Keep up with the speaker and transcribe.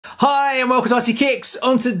Hi and welcome to RCKicks.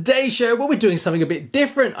 On today's show, we're doing something a bit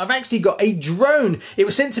different. I've actually got a drone. It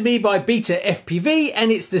was sent to me by BETAFPV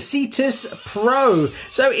and it's the Cetus Pro.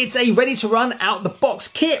 So it's a ready to run out the box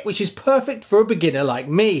kit, which is perfect for a beginner like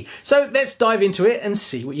me. So let's dive into it and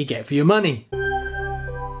see what you get for your money.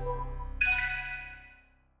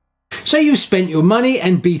 So you've spent your money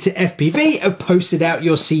and BETAFPV have posted out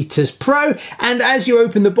your Cetus Pro, and as you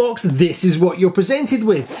open the box, this is what you're presented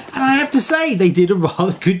with. And I have to say, they did a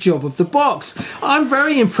rather good job of the box. I'm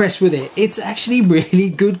very impressed with it. It's actually really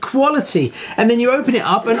good quality. And then you open it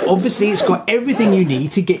up and obviously it's got everything you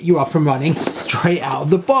need to get you up and running straight out of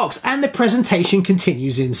the box. And the presentation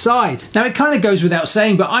continues inside. Now it kind of goes without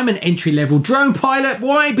saying, but I'm an entry-level drone pilot.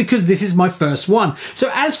 Why? Because this is my first one.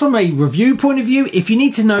 So as from a review point of view, if you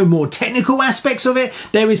need to know more technical aspects of it,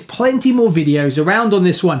 there is plenty more videos around on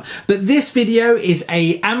this one, but this video is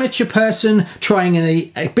a amateur person trying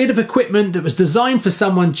a bit of equipment that was designed for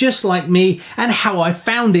someone just like me and how I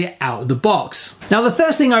found it out of the box. Now the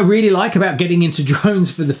first thing I really like about getting into drones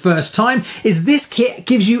for the first time is this kit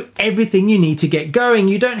gives you everything you need to get going.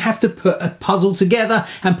 You don't have to put a puzzle together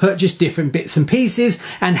and purchase different bits and pieces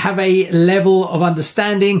and have a level of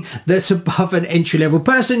understanding that's above an entry-level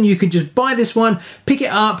person. You can just buy this one, pick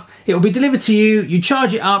it up, it will be delivered to you, you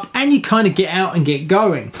charge it up, and you kind of get out and get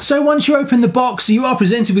going. So once you open the box, you are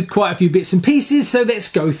presented with quite a few bits and pieces, so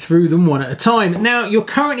let's go through them one at a time. Now, you're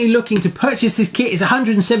currently looking to purchase this kit. It's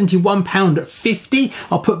 £171.50.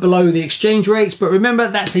 I'll put below the exchange rates, but remember,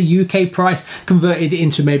 that's a UK price converted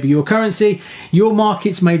into maybe your currency. Your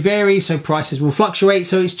markets may vary, so prices will fluctuate,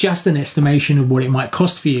 so it's just an estimation of what it might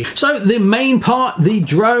cost for you. So the main part, the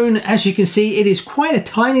drone, as you can see, it is quite a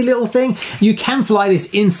tiny little thing. You can fly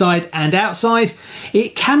this inside and outside.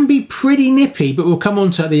 It can be pretty nippy, but we'll come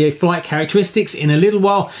on to the flight characteristics in a little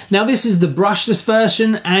while. Now this is the brushless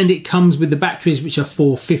version and it comes with the batteries, which are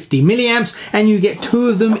 450 milliamps, and you get 2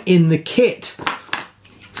 of them in the kit.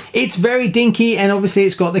 It's very dinky and obviously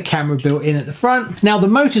it's got the camera built in at the front. Now the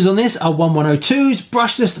motors on this are 1102s,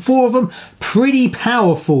 brushless, 4 of them, pretty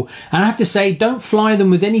powerful. And I have to say, don't fly them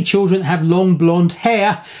with any children that have long blonde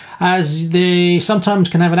hair, as they sometimes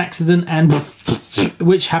can have an accident, and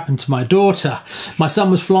which happened to my daughter. My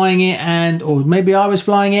son was flying it, or maybe I was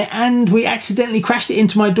flying it, and we accidentally crashed it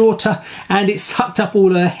into my daughter and it sucked up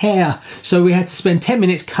all her hair. So we had to spend 10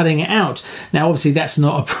 minutes cutting it out. Now obviously that's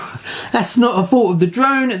not a fault of the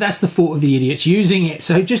drone, that's the fault of the idiots using it.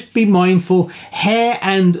 So just be mindful, hair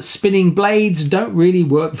and spinning blades don't really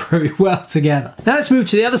work very well together. Now let's move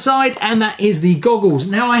to the other side, and that is the goggles.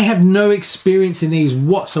 Now I have no experience in these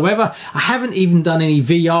whatsoever. I haven't even done any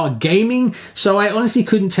VR gaming, so I honestly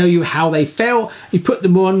couldn't tell you how they felt. You put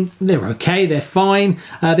them on, they're okay, they're fine.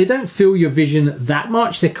 They don't fill your vision that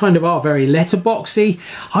much. They kind of are very letterboxy.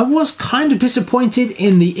 I was kind of disappointed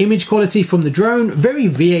in the image quality from the drone, very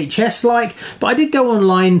VHS-like, but I did go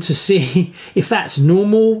online to see if that's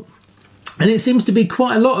normal. And it seems to be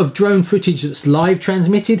quite a lot of drone footage that's live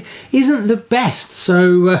transmitted isn't the best.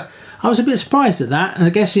 So I was a bit surprised at that, and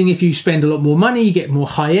I'm guessing if you spend a lot more money, you get more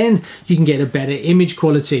high end, you can get a better image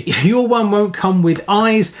quality. Your one won't come with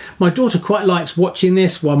eyes. My daughter quite likes watching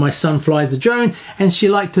this while my son flies the drone, and she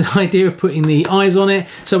liked the idea of putting the eyes on it,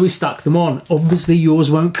 so we stuck them on. Obviously yours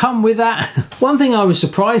won't come with that. One thing I was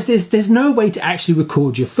surprised is there's no way to actually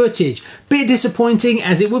record your footage. Bit disappointing,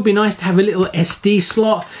 as it would be nice to have a little SD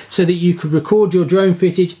slot so that you could record your drone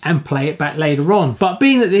footage and play it back later on. But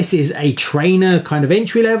being that this is a trainer kind of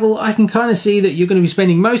entry level, I can kind of see that you're going to be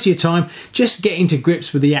spending most of your time just getting to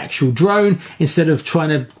grips with the actual drone instead of trying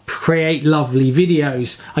to create lovely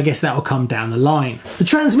videos. I guess that will come down the line. The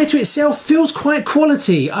transmitter itself feels quite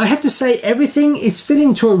quality. I have to say everything is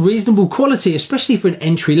fitting to a reasonable quality, especially for an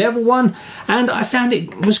entry-level one, and I found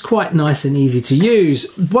it was quite nice and easy to use.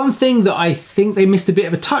 One thing that I think they missed a bit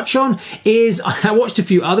of a touch on is, I watched a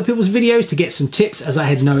few other people's videos to get some tips as I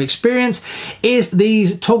had no experience, is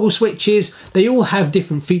these toggle switches. They all have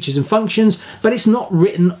different features and functions, but it's not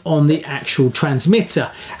written on the actual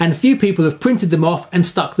transmitter, and a few people have printed them off and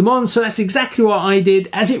stuck them on, so that's exactly what I did,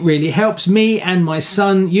 as it really helps me and my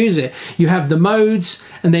son use it. You have the modes,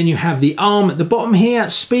 and then you have the arm at the bottom here,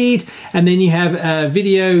 speed, and then you have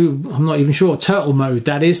video, I'm not even sure, turtle mode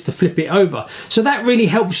that is, to flip it over. So that really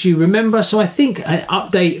helps you remember. So I think an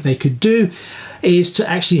update they could do is to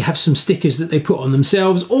actually have some stickers that they put on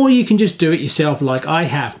themselves, or you can just do it yourself like I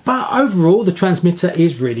have. But overall, the transmitter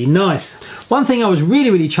is really nice. One thing I was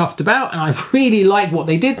really chuffed about, and I really like what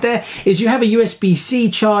they did there, is you have a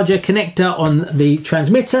USB-C charger connector on the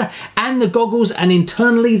transmitter and the goggles, and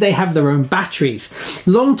internally they have their own batteries.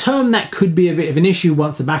 Long term, that could be a bit of an issue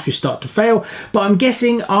once the batteries start to fail, but I'm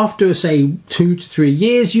guessing after, say, 2 to 3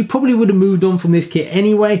 years, you probably would have moved on from this kit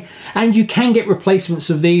anyway, and you can get replacements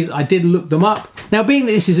of these. I did look them up. Now, being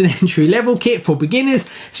that this is an entry-level kit for beginners,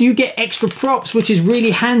 so you get extra props, which is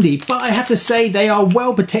really handy, but I have to say they are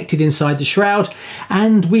well protected inside the shroud,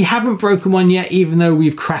 and we haven't broken one yet, even though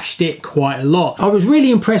we've crashed it quite a lot. I was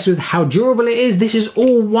really impressed with how durable it is. This is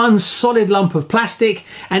all one solid lump of plastic,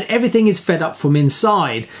 and everything is fed up from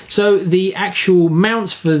inside. So the actual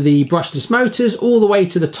mounts for the brushless motors all the way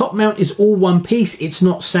to the top mount is all one piece. It's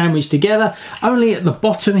not sandwiched together. Only at the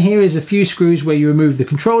bottom here is a few screws where you remove the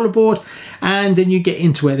controller board, and then you get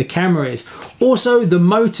into where the camera is. Also, the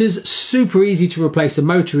motors, super easy to replace a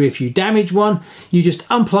motor if you damage one. You just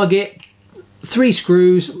unplug it, 3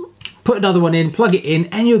 screws, put another one in, plug it in,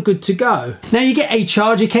 and you're good to go. Now you get a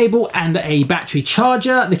charger cable and a battery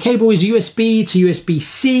charger. The cable is USB to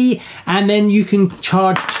USB-C, and then you can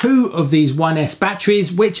charge 2 of these 1S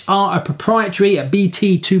batteries, which are a proprietary, a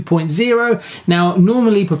BT 2.0. Now,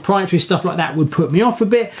 normally proprietary stuff like that would put me off a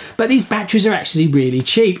bit, but these batteries are actually really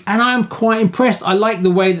cheap, and I'm quite impressed. I like the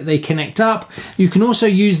way that they connect up. You can also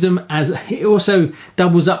use them as, it also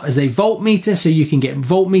doubles up as a voltmeter, so you can get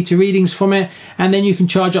voltmeter readings from it, and then you can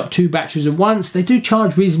charge up 2 batteries at once. They do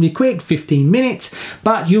charge reasonably quick, 15 minutes,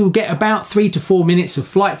 but you'll get about 3 to 4 minutes of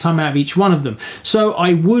flight time out of each one of them. So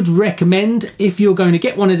I would recommend, if you're going to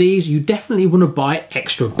get one of these, you definitely want to buy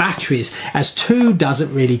extra batteries, as 2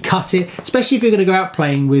 doesn't really cut it, especially if you're going to go out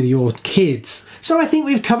playing with your kids. So I think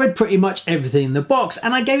we've covered pretty much everything in the box,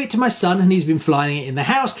 and I gave it to my son, and he's been flying it in the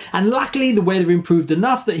house, and luckily the weather improved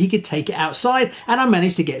enough that he could take it outside, and I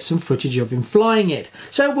managed to get some footage of him flying it.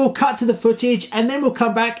 So we'll cut to the footage, and then we'll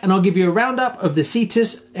come back and I'll give you a roundup of the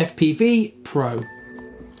Cetus FPV Pro.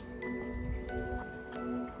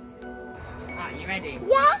 Right, you ready?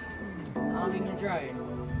 Yes! Arming the drone.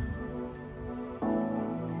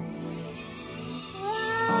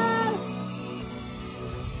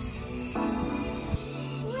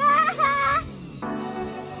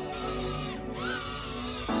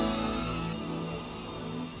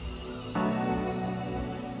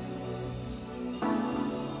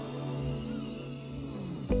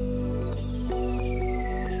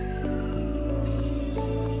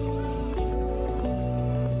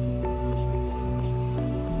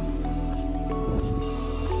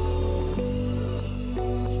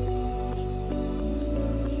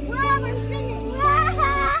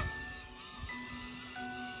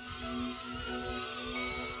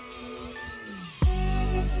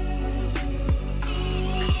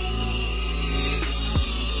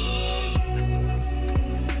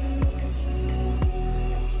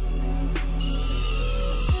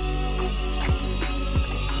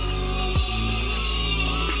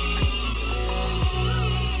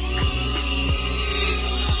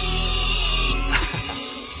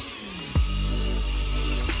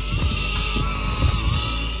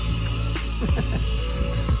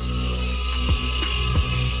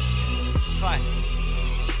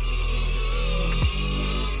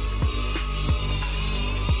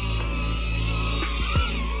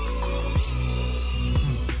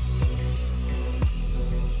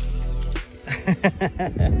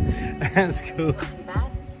 That's cool.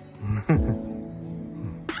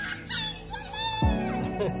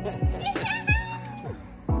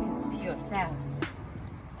 See yourself.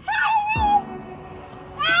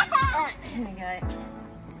 Right, here we go.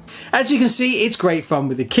 As you can see, it's great fun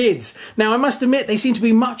with the kids. Now, I must admit, they seem to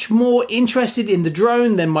be much more interested in the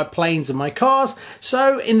drone than my planes and my cars.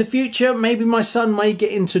 So in the future, maybe my son may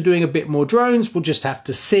get into doing a bit more drones. We'll just have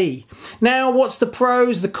to see. Now, what's the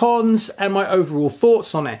pros, the cons, and my overall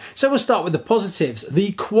thoughts on it? So we'll start with the positives.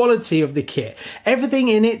 The quality of the kit. Everything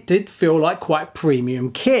in it did feel like quite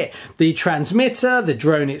premium kit. The transmitter, the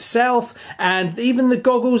drone itself, and even the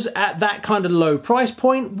goggles at that kind of low price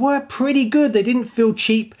point were pretty good. They didn't feel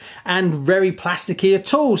cheap and very plasticky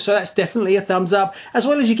at all, so that's definitely a thumbs up, as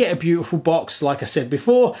well as you get a beautiful box, like I said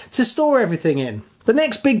before, to store everything in. The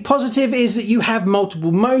next big positive is that you have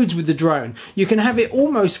multiple modes with the drone. You can have it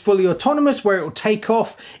almost fully autonomous, where it will take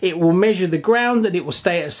off, it will measure the ground, and it will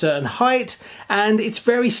stay at a certain height, and it's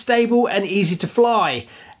very stable and easy to fly.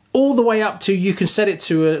 all the way up to you can set it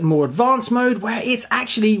to a more advanced mode where it's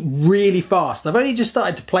actually really fast. I've only just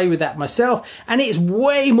started to play with that myself, and it's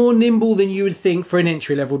way more nimble than you would think for an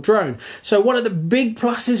entry-level drone. So one of the big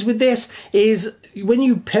pluses with this is when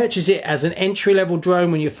you purchase it as an entry-level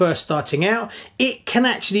drone when you're first starting out, it can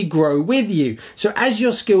actually grow with you. So as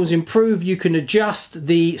your skills improve, you can adjust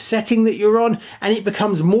the setting that you're on, and it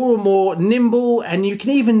becomes more and more nimble, and you can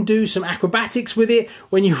even do some acrobatics with it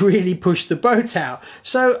when you really push the boat out.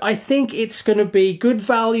 So I think it's going to be good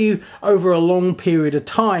value over a long period of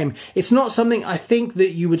time. It's not something I think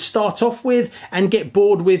that you would start off with and get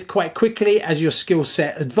bored with quite quickly as your skill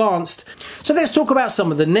set advanced. So let's talk about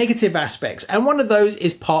some of the negative aspects, and one of those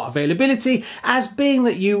is part availability. As being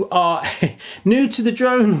that you are new to the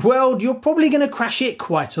drone world, you're probably going to crash it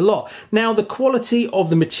quite a lot. Now, the quality of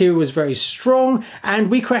the material is very strong, and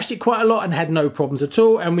we crashed it quite a lot and had no problems at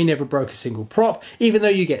all, and we never broke a single prop, even though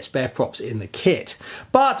you get spare props in the kit.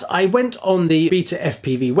 But I went on the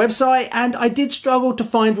BETAFPV website and I did struggle to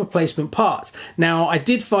find replacement parts. Now, I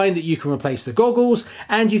did find that you can replace the goggles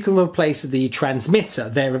and you can replace the transmitter.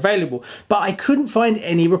 They're available, but I couldn't find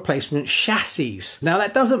any replacement chassis. Now,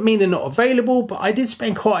 that doesn't mean they're not available, but I did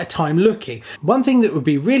spend quite a time looking. One thing that would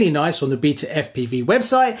be really nice on the BETAFPV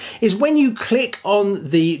website is when you click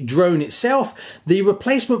on the drone itself, the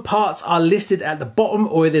replacement parts are listed at the bottom,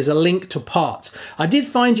 or there's a link to parts. I did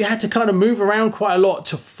find you had to kind of move around quite a lot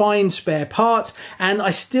to find spare parts, and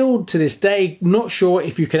I still to this day not sure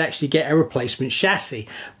if you can actually get a replacement chassis.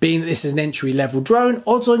 Being that this is an entry-level drone,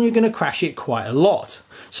 odds on you're going to crash it quite a lot.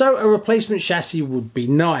 So a replacement chassis would be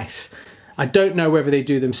nice. I don't know whether they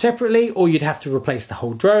do them separately or you'd have to replace the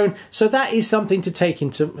whole drone. So that is something to take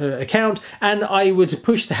into account, and I would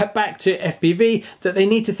push that back to FPV, that they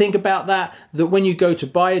need to think about that when you go to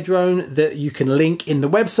buy a drone, that you can link in the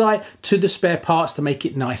website to the spare parts to make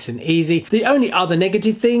it nice and easy. The only other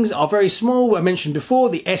negative things are very small. I mentioned before,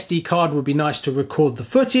 the SD card would be nice to record the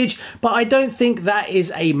footage, but I don't think that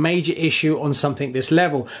is a major issue on something this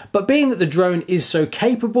level. But being that the drone is so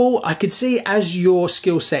capable, I could see as your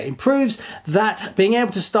skill set improves, that being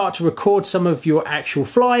able to start to record some of your actual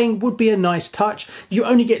flying would be a nice touch. You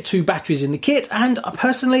only get 2 batteries in the kit, and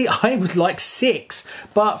personally I would like 6,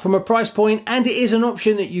 but from a price point, and it is an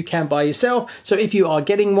option that you can buy yourself. So if you are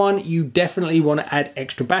getting one, you definitely want to add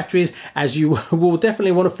extra batteries, as you will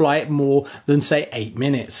definitely want to fly it more than say 8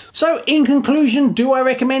 minutes. So in conclusion, do I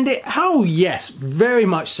recommend it? Oh yes, very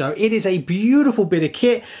much so. It is a beautiful bit of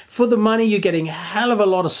kit. For the money, you're getting a hell of a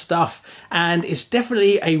lot of stuff, and it's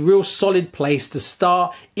definitely a real solid place to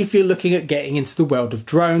start if you're looking at getting into the world of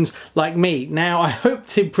drones like me. Now, I hope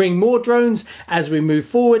to bring more drones as we move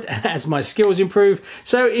forward, as my skills improve.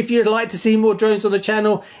 So if you'd like to see more drones on the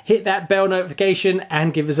channel, hit that bell notification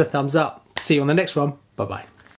and give us a thumbs up. See you on the next one. Bye bye.